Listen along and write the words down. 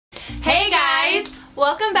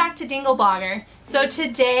Welcome back to Dingle Blogger. So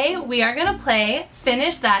today we are going to play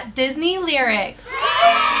Finish That Disney Lyric.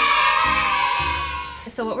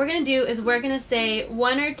 So what we're going to do is we're going to say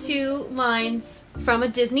one or two lines from a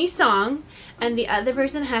Disney song, and the other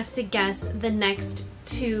person has to guess the next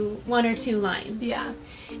one or two lines. Yeah.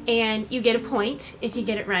 And you get a point if you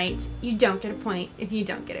get it right. You don't get a point if you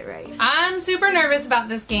don't get it right. I'm super nervous about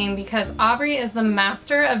this game because Aubrey is the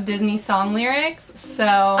master of Disney song lyrics, so...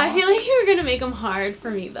 I feel like you're going to make them hard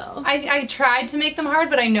for me, though. I tried to make them hard,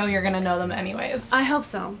 but I know you're going to know them anyways. I hope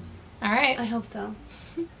so. Alright. I hope so.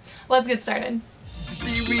 Let's get started.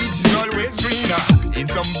 Seaweed is always greener in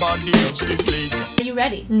somebody else's lake. Are you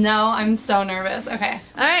ready? No, I'm so nervous. Okay.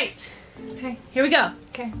 Alright. Okay. Here we go.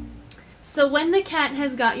 Okay. So when the cat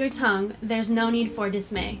has got your tongue, there's no need for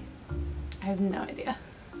dismay. I have no idea.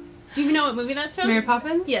 Do you know what movie that's from? Mary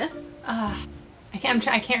Poppins? Yes. I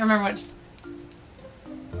can't remember which.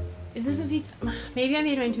 Is this a maybe I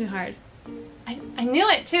made mine too hard. I knew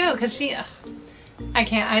it too, because she... I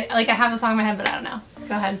can't. I have the song in my head, but I don't know.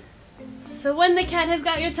 Go ahead. So when the cat has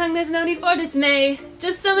got your tongue, there's no need for dismay.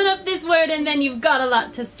 Just summon up this word and then you've got a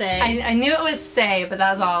lot to say. I knew it was say, but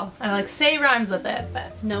that was all. I like say rhymes with it,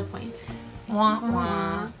 but... No point. Wah,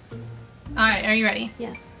 wah. Alright, are you ready?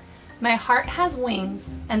 Yes. My heart has wings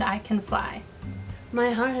and I can fly.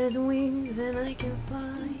 My heart has wings and I can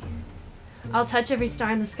fly. I'll touch every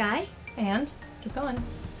star in the sky. And keep going.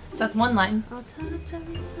 So that's one line. I'll touch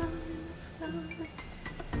every star in the sky.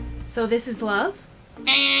 So this is love?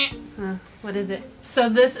 What is it? So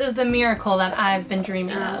this is the miracle that I've been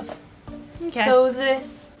dreaming of. Okay. So this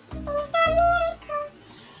is the miracle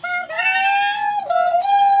that I've been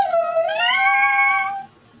dreaming of.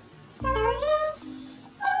 So this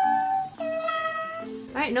is the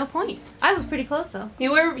love. Alright, no point. I was pretty close though.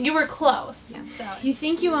 You were close. Yeah. So. You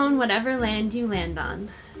think you own whatever land you land on.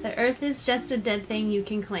 The earth is just a dead thing you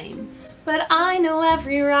can claim. But I know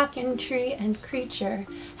every rock and tree and creature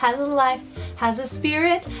has a life, has a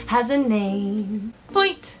spirit, has a name.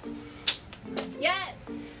 Point! Yes!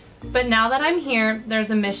 But now that I'm here,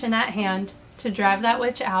 there's a mission at hand to drive that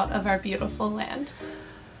witch out of our beautiful land.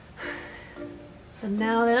 But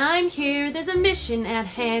now that I'm here, there's a mission at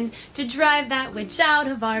hand to drive that witch out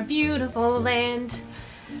of our beautiful land.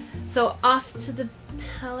 So off to the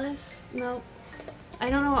palace? No. I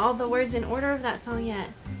don't know all the words in order of that song yet.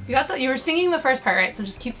 You were singing the first part, right? So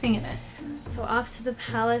just keep singing it. So off to the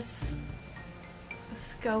palace.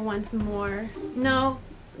 Let's go once more. No,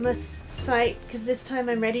 let's fight, because this time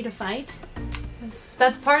I'm ready to fight.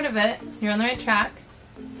 That's part of it. So you're on the right track.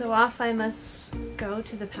 So off I must go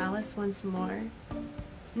to the palace once more.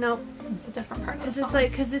 No, It's a different part of the because song. it's like,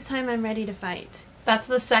 because this time I'm ready to fight. That's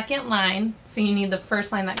the second line, so you need the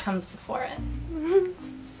first line that comes before it.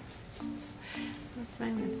 Let's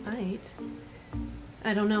rhyme with fight.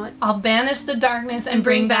 I don't know it. I'll banish the darkness and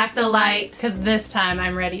bring back the light, because this time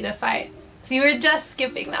I'm ready to fight. So you were just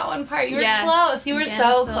skipping that one part. You were close. You were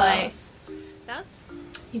so close.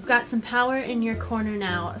 You've got some power in your corner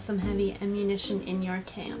now, some heavy ammunition in your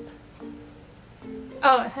camp.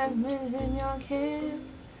 Oh, have men in your camp,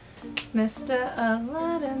 Mr.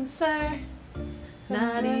 Aladdin, sir.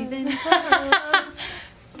 Not even close.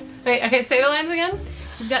 Wait, okay, say the lines again.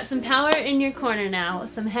 You've got some power in your corner now,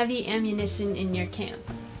 some heavy ammunition in your camp.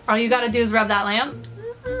 All you gotta do is rub that lamp.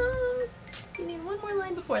 You need one more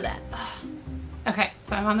line before that. Okay,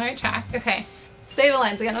 so I'm on the right track. Okay, say the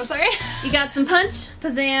lines again, I'm sorry. You got some punch,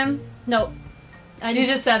 pizzam. Nope. You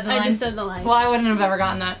just said the line. I just said the line. Well, I wouldn't have ever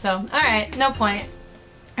gotten that, so. Alright, no point.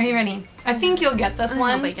 Are you ready? I think you'll get this I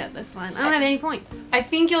one. hope I get this one. I don't have any points. I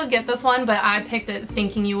think you'll get this one, but I picked it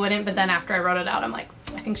thinking you wouldn't, but then after I wrote it out, I'm like,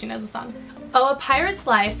 I think she knows the song. Oh, a pirate's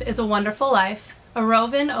life is a wonderful life, a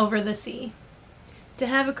roving over the sea. To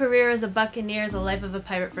have a career as a buccaneer is the life of a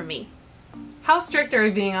pirate for me. How strict are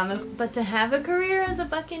we being on this? But to have a career as a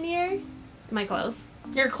buccaneer? Am I close?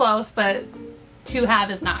 You're close, but to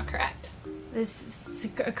have is not correct. This is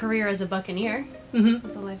a career as a buccaneer. Mm-hmm.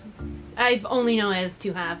 That's a life. I only know it as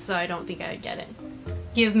to have, so I don't think I'd get it.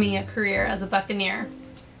 Give me a career as a buccaneer.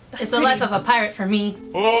 That's It's the life of a pirate for me.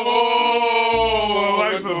 Oh, the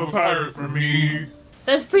life of a pirate for me.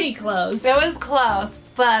 That's pretty close. It was close,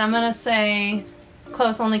 but I'm gonna say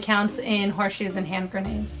close only counts in horseshoes and hand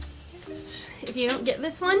grenades. If you don't get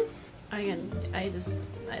this one, I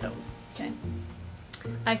don't. Okay.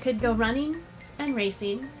 I could go running and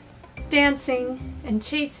racing. Dancing and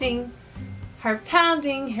chasing, heart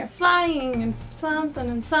pounding, hair flying, and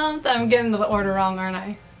something. I'm getting the order wrong, aren't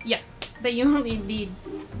I? Yeah, but you only need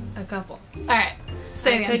a couple. Alright,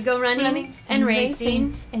 say it I again. could go running and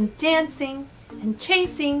racing. and dancing and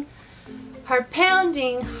chasing, Heart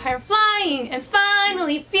pounding, heart flying, and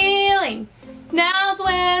finally feeling. Now's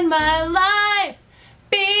when my life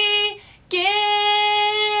begins.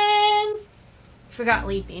 Forgot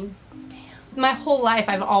leaping. My whole life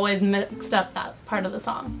I've always mixed up that part of the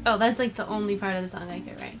song. Oh, that's like the only part of the song I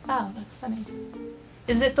could write. Oh, that's funny.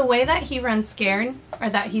 Is it the way that he runs scared, or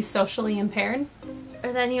that he's socially impaired?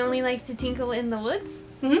 Or that he only likes to tinkle in the woods?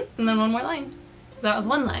 Mm-hmm. And then one more line. That was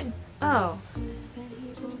one line. Oh. That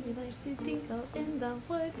he only likes to tinkle in the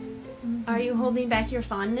woods. Are you holding back your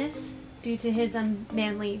fondness due to his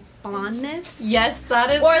unmanly blondness? Yes, that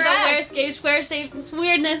is Or correct. the square-shaped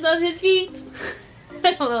weirdness of his feet?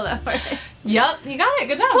 I don't know that part. Yup, you got it.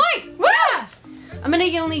 Good job. Point! Yeah! I'm gonna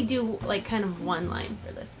only do like kind of one line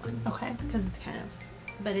for this one. Okay. Because it's kind of,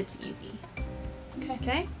 but it's easy. Okay.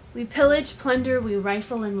 Okay? We pillage, plunder, we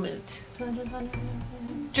rifle and loot.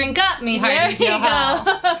 Drink up, me There hearty. you go.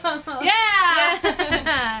 Yeah.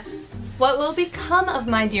 Yeah. What will become of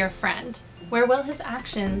my dear friend? Where will his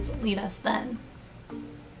actions lead us then?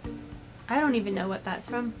 I don't even know what that's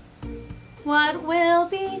from. What will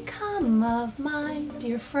become of my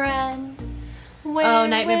dear friend? Where Oh,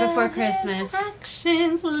 Nightmare will Before his Christmas.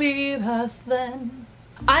 actions lead us then?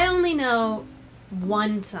 I only know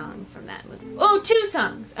one song from that movie. Oh, 2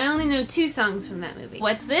 songs. I only know 2 songs from that movie.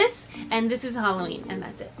 What's this? And This Is Halloween, and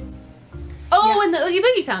that's it. Oh, Yeah. and the Oogie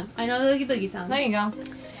Boogie song. I know the Oogie Boogie song. There you go.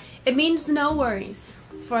 It means no worries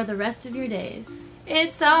for the rest of your days.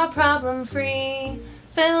 It's our problem-free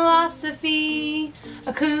philosophy.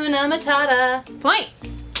 Hakuna Matata. Point!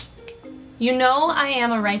 You know I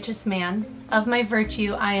am a righteous man. Of my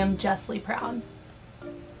virtue I am justly proud.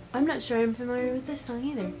 I'm not sure I'm familiar with this song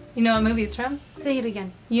either. You know what movie it's from? Say it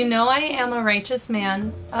again. You know I am a righteous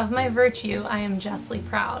man. Of my virtue I am justly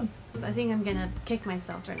proud. So I think I'm gonna kick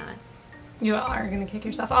myself or not. You are gonna kick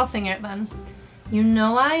yourself. I'll sing it then. You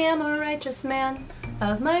know I am a righteous man.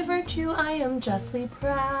 Of my virtue I am justly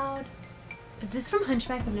proud. Is this from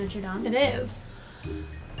Hunchback of Notre Dame? It is.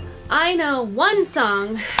 I know one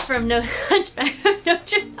song from Hunchback of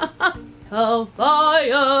Notre Dame. Oh,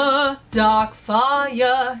 fire! Dark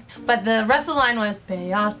fire. But the rest of the line was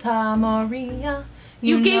Beata Maria.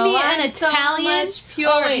 You gave know me I'm an so Italian. much pure.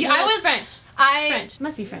 Oh, wait, no, I that's was French. French.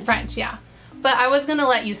 Must be French. French, yeah. But I was gonna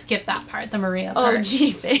let you skip that part, the Maria Oh, part.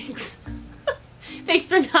 gee, thanks. Thanks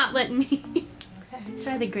for not letting me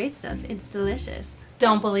try the great stuff. It's delicious.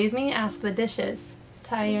 Don't believe me? Ask the dishes.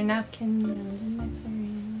 Tie your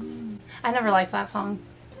napkin. I never liked that song.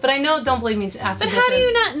 But I know Don't Believe Me, Ask the But Dishes. how do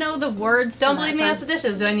you not know the words? Don't to believe me, that ask the song?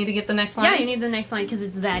 dishes. Do I need to get the next line? Yeah, you need the next line because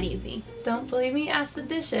it's that easy. Don't believe me, ask the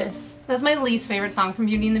dishes. That's my least favorite song from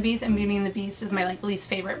Beauty and the Beast, and Beauty and the Beast is my least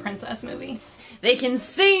favorite princess movie. They can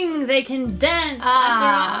sing, they can dance.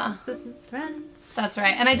 Ah. After all, this is friends. That's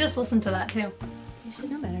right, and I just listened to that too. You should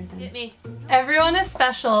know better than hit me. Everyone is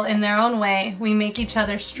special in their own way. We make each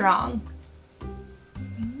other strong.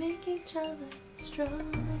 We make each other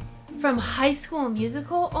strong. From High School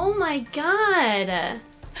Musical? Oh my god.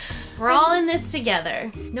 We're all in this together.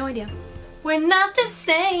 No idea. We're not the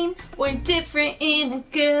same, we're different in a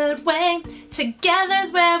good way. Together's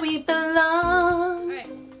where we belong. Alright.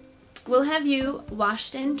 We'll have you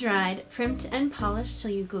washed and dried, primped and polished till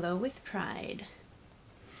you glow with pride.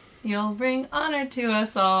 You'll bring honor to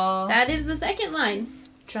us all. That is the second line.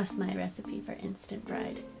 Trust my recipe for instant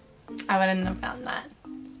bride. I wouldn't have found that.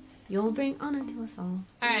 You'll bring honor to us all.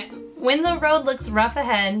 Alright. When the road looks rough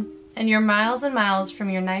ahead, and you're miles and miles from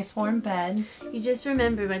your nice warm bed, You just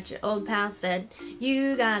remember what your old pal said.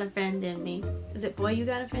 You got a friend in me. Is it boy, you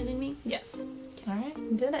got a friend in me? yes. Alright,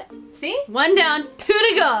 you did it. See? 1 down, 2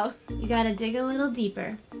 to go. You gotta dig a little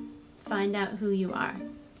deeper. Find out who you are.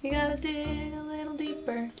 You gotta dig a little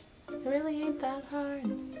deeper. It really ain't that hard.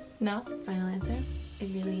 No? Final answer. It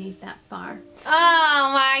really ain't that far. Oh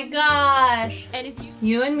my gosh! And if you...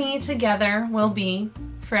 You and me together will be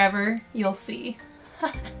forever, you'll see.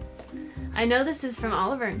 I know this is from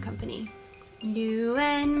Oliver and Company. You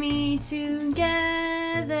and me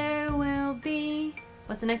together will be...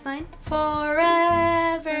 What's the next line?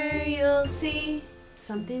 Forever you'll see.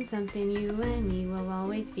 Something, something, you and me will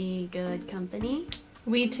always be good company.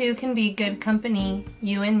 We two can be good company,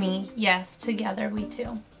 you and me. Yes, together we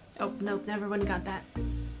two. Oh, nope, never would have got that.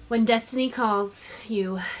 When destiny calls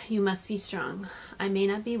you, you must be strong. I may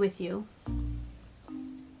not be with you.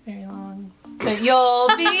 Very long. But you'll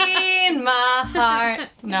be in my heart.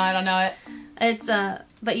 No, I don't know it. It's,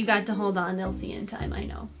 but you got to hold on, they'll see in time, I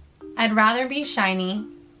know. I'd rather be shiny,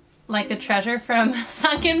 like a treasure from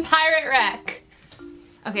Sunken Pirate Wreck.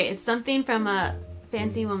 Okay, it's something from a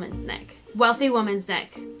fancy woman's neck. Wealthy woman's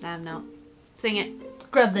neck. No. Sing it.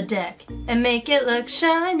 scrub the deck and make it look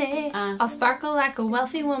shiny. I'll sparkle like a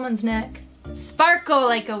wealthy woman's neck. Sparkle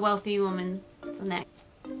like a wealthy woman's neck.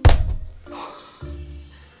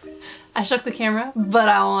 I shook the camera, but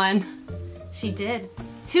I won. She did.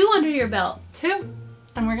 2 under your belt. 2.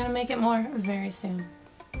 And we're gonna make it more very soon.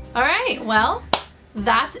 Alright, well,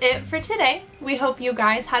 that's it for today. We hope you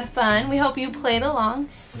guys had fun. We hope you played along.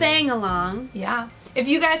 Sang along. Yeah. If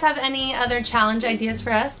you guys have any other challenge ideas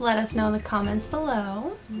for us, let us know in the comments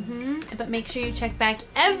below. But make sure you check back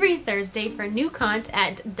every Thursday for new content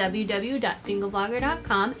at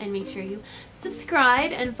www.dingleblogger.com, and make sure you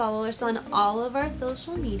subscribe and follow us on all of our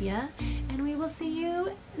social media, and we will see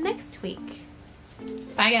you next week.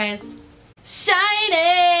 Bye, guys.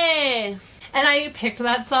 Shiny! And I picked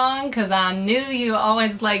that song because I knew you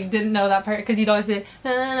always like didn't know that part because you'd always be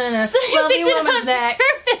na na na na. So you wealthy picked it woman's on neck.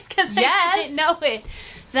 purpose because I didn't know it.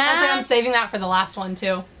 I was like, I'm saving that for the last one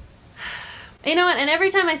too. You know what? And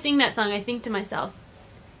every time I sing that song, I think to myself,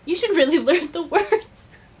 you should really learn the words.